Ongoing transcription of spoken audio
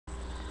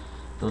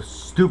Those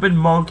stupid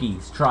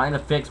monkeys trying to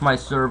fix my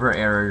server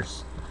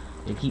errors.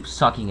 They keep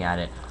sucking at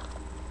it.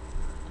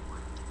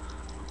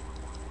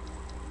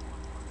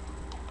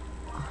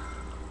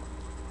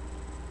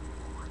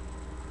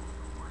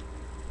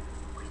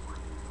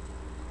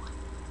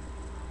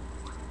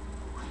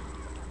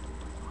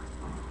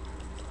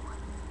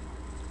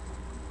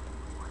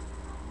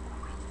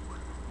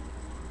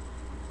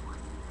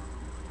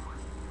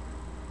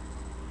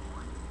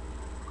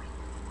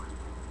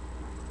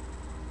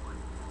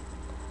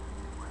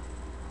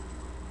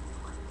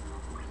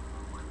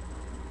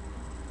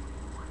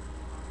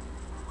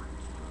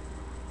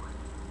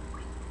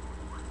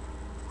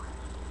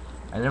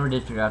 I never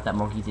did figure out if that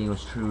monkey thing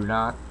was true or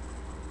not.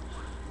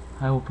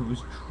 I hope it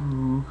was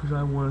true, because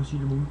I want to see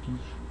the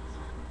monkeys.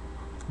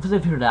 Because I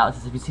figured out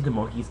is if you see the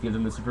monkeys give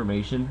them this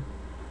information,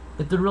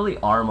 if there really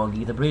are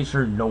monkeys, I'm pretty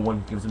sure no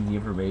one gives them the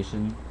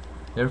information.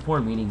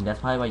 Therefore, meaning that's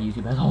probably why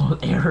YouTube has all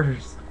the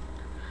errors.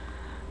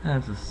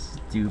 That's so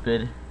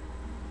stupid.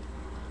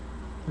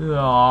 Oh,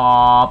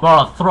 I'm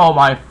gonna throw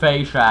my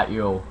face at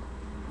you.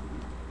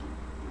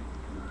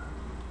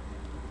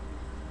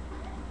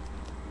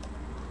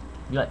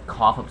 You like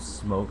cough up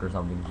smoke or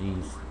something,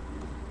 jeez.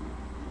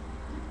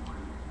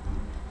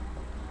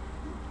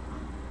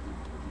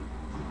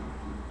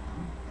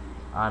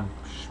 I'm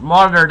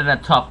smarter than a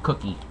tough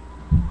cookie.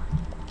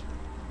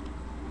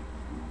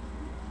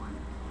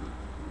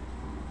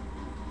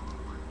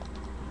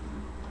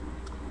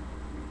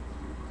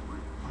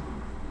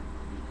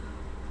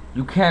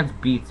 You can't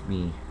beat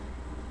me.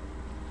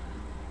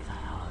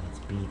 I'll always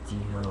beat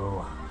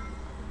you.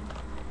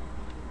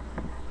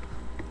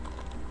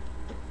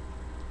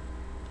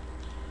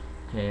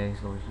 Okay, let's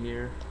go over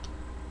here.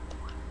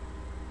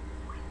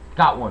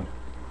 Got one.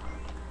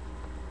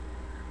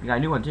 You got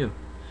a new one too.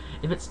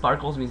 If it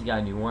sparkles, it means you got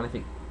a new one. If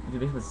it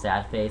makes a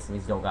sad face, it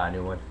means you don't got a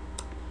new one.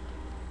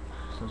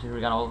 So here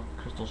we got all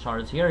crystal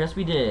shards here. Yes,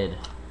 we did.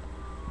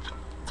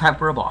 Time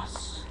for a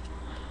boss.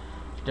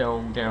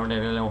 Down, down,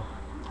 down, down.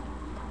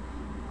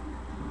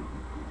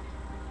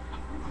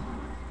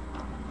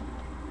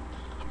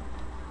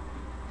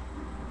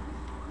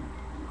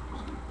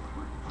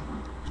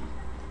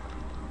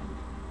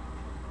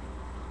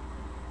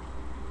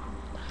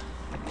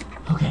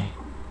 Okay.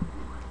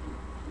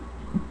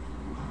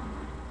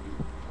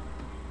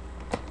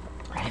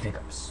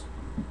 Pickups.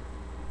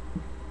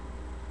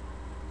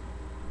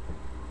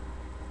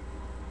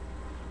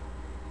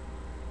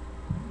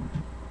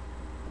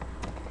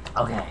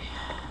 Okay.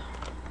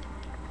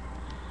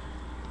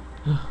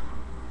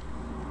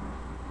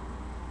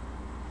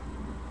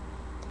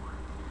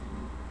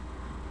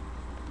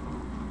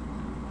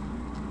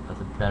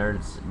 Nothing better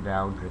than sitting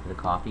down, drinking a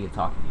coffee, and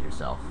talking to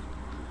yourself.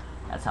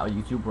 That's how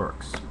YouTube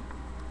works.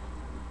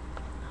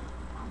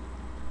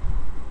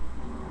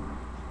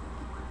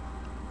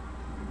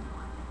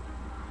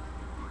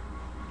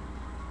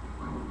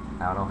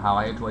 I don't know how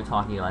I enjoy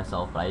talking to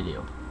myself, but I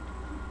do.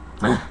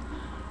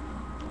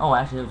 Oh,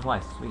 actually, it was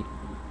twice. Sweet.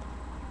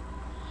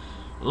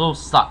 You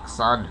suck,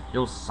 son.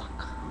 You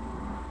suck.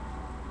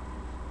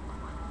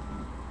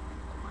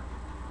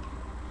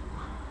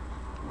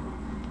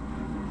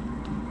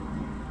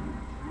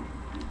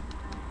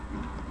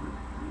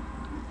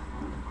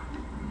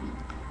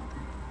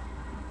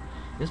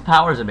 This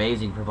power is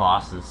amazing for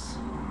bosses.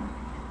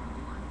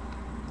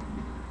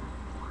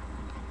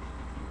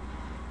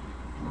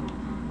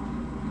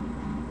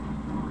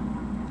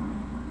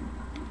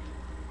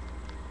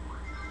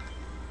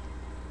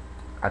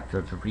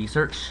 After the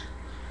research,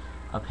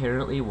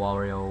 apparently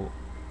Wario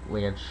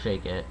Land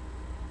Shake It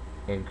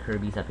and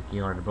Kirby's Epic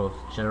Yarn are both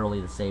generally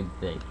the same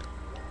thing.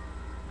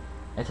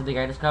 And something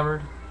I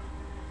discovered,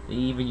 they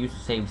even use the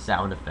same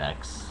sound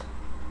effects.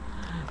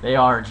 They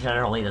are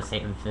generally the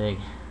same thing.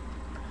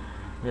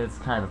 It's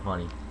kind of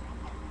funny.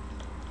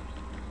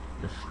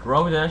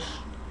 Destroy this,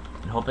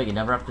 and hoping you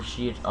never have to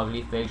see its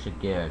ugly face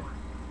again.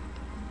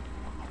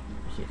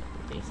 See its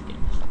ugly face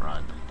again, just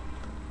run.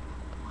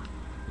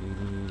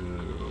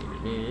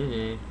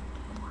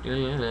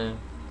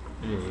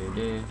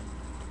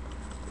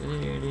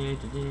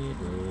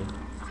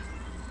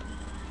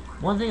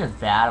 One thing that's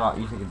bad about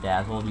using a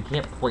dazzle is you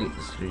can't point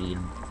the screen.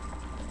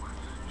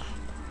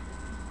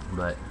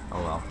 But,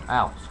 oh well.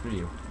 Ow, screw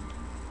you.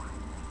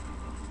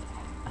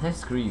 I say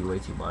screw you way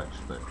too much,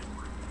 but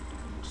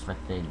just my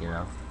thing, you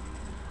know.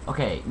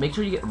 Okay, make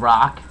sure you get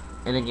rock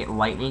and then get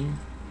lightning.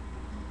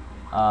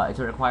 It's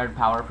a required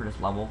power for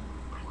this level.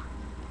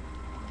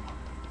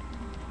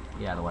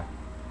 Get out of the way.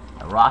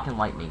 Rock and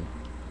lightning.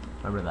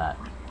 Remember that.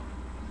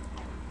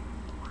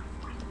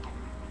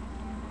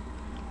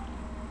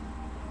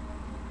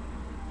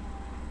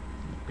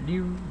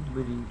 The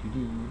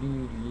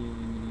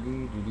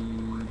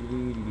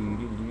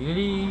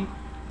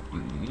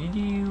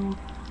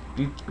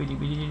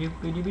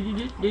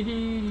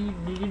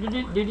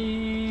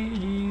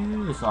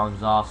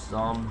song's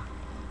awesome.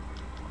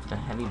 It's a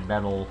heavy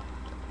metal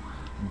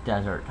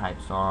desert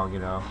type song, you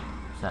know.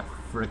 It's that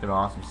freaking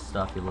awesome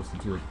stuff you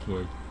listened to as a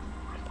kid.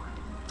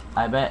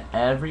 I bet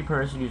every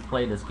person who's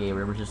played this game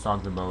remembers this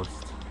song the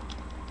most.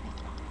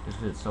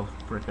 This is so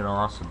freaking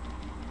awesome.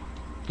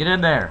 Get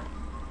in there!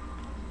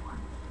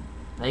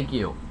 Thank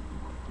you.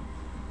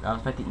 That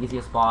was like the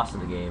easiest boss in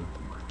the game.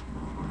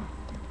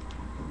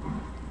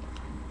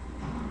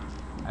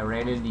 I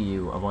ran into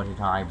you a bunch of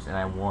times and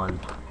I won.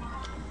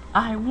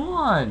 I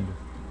won!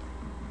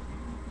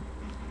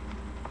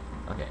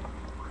 Okay.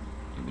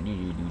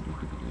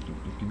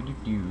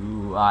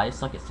 I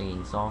suck at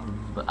singing songs,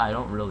 but I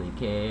don't really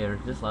care.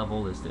 This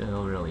level is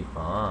still really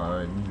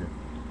fun.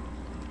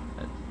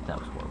 That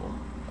was horrible.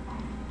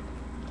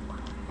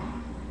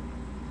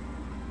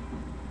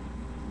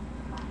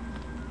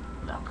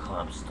 The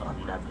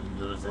clubstone never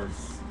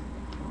loses.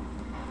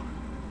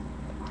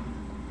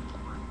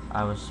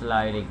 I was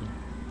sliding,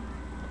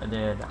 and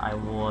then I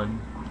won.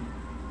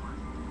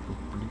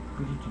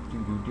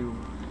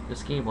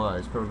 This game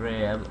was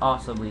programmed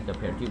awesomely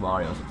compared to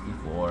Mario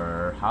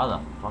 64. How the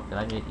fuck did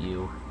I hit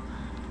you?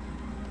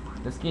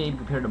 This game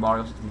compared to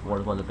Mario 64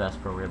 is one of the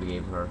best programming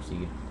games I've ever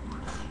seen.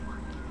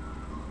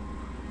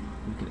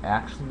 You can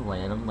actually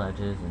land on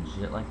ledges and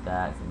shit like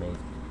that. It's amazing.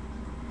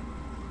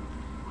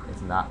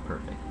 It's not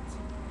perfect.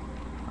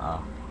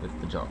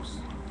 With the jumps.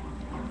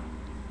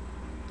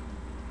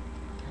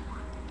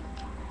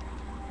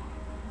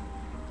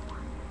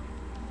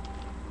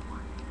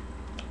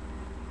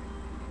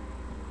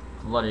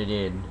 Let it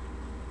in.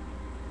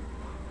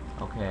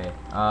 Okay.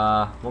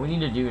 What we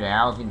need to do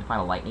now is we need to find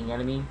a lightning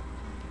enemy,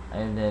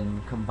 and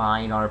then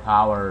combine our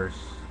powers.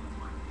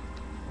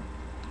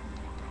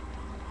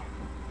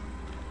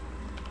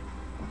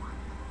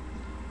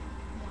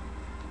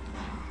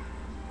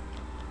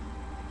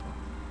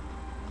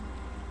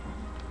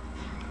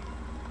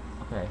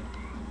 Okay.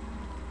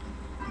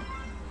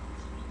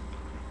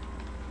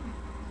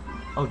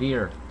 Oh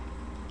dear.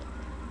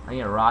 I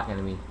need a rock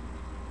enemy.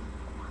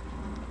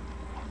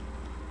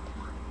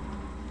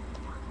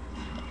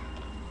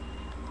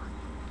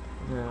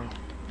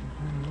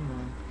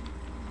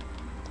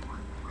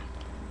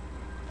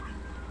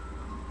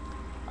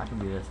 I can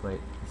do this.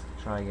 Wait,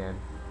 let's try again.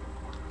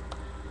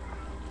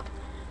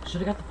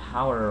 Should have got the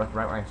power like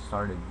right when I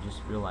started.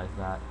 Just realized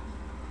that.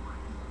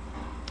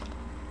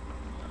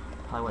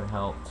 Probably would have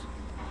helped.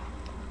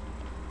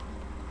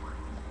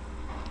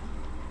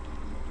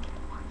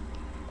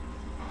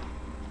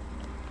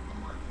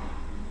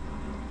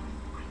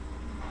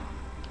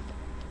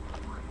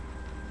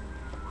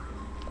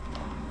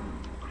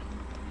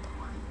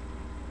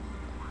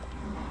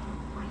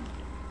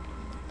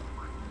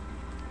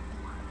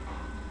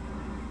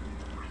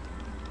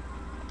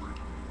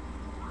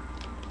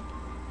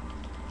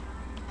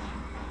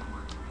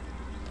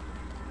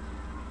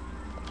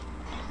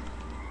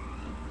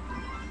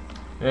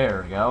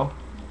 There we go.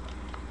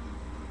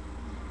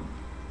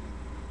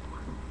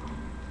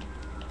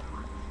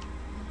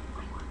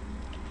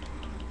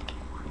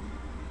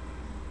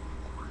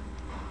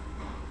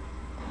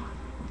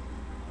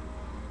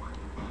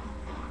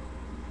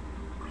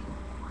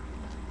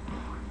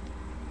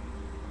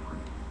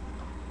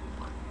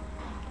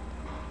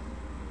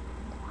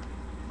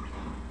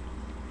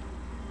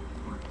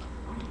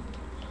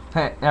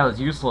 Hey, that was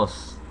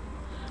useless.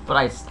 But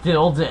I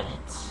still did it.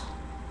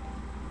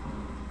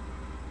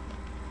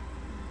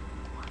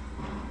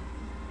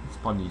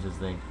 Fun to use this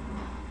thing.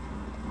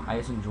 I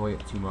just enjoy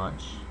it too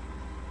much.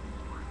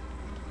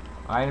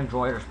 I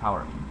enjoy Irish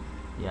power.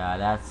 Yeah,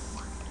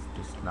 that's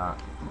just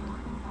not.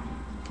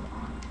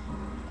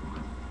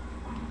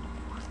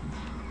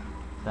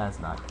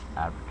 That's not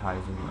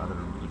advertising other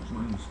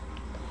religions.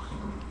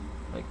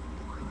 Like,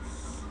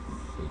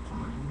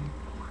 Satan.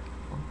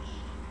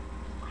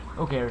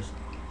 Who cares?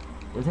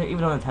 Even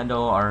though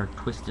Nintendo are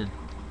twisted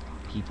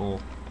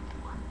people,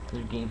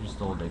 their games are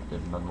still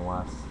addictive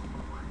nonetheless.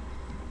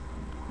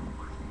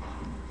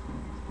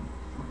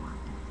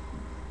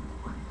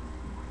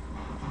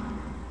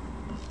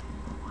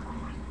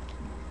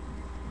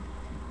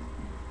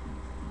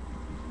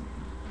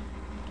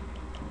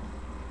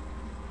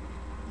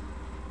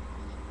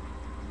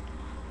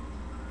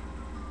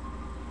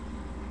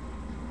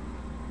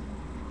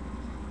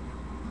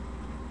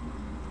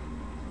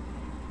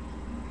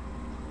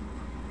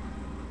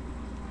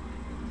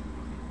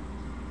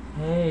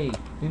 Hey,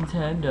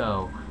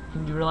 Nintendo,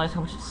 can you realize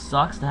how much it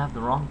sucks to have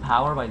the wrong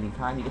power by the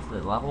time you get to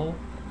the level?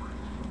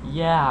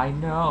 Yeah, I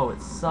know,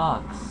 it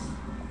sucks.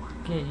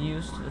 Get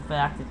used to the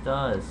fact it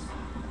does.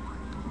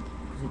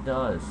 'Cause it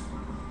does.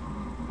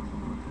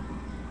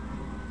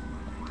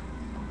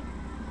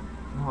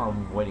 Oh,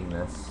 I'm avoiding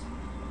this.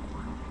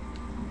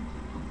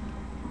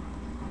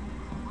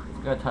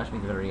 It's gonna touch me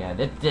at the very end.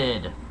 It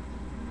did!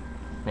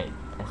 Wait,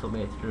 that's what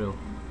made it through.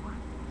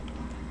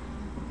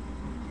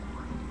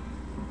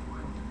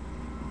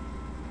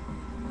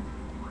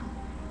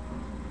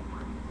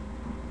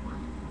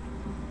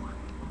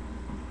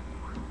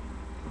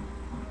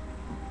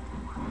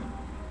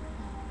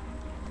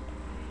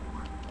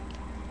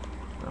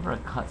 Whenever a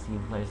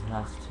cutscene plays, it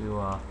has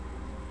to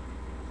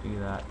do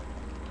that.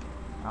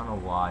 I don't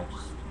know why, it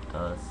just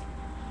does.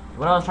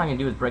 What I was trying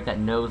to do is break that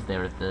nose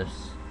there at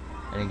this,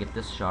 and then get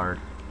this shard.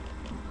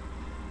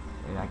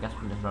 And I guess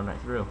we can just run right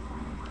through.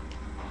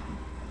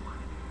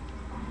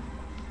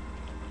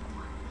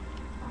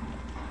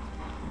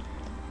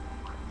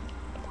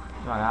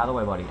 Come on, out of the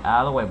way, buddy.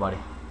 Out of the way, buddy.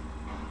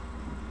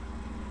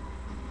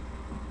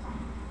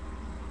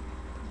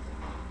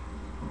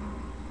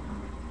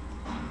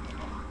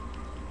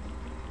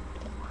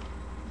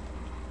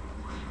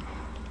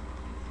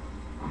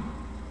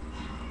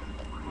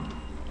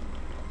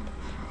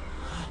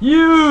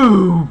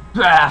 You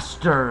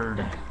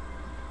bastard!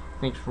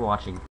 Thanks for watching.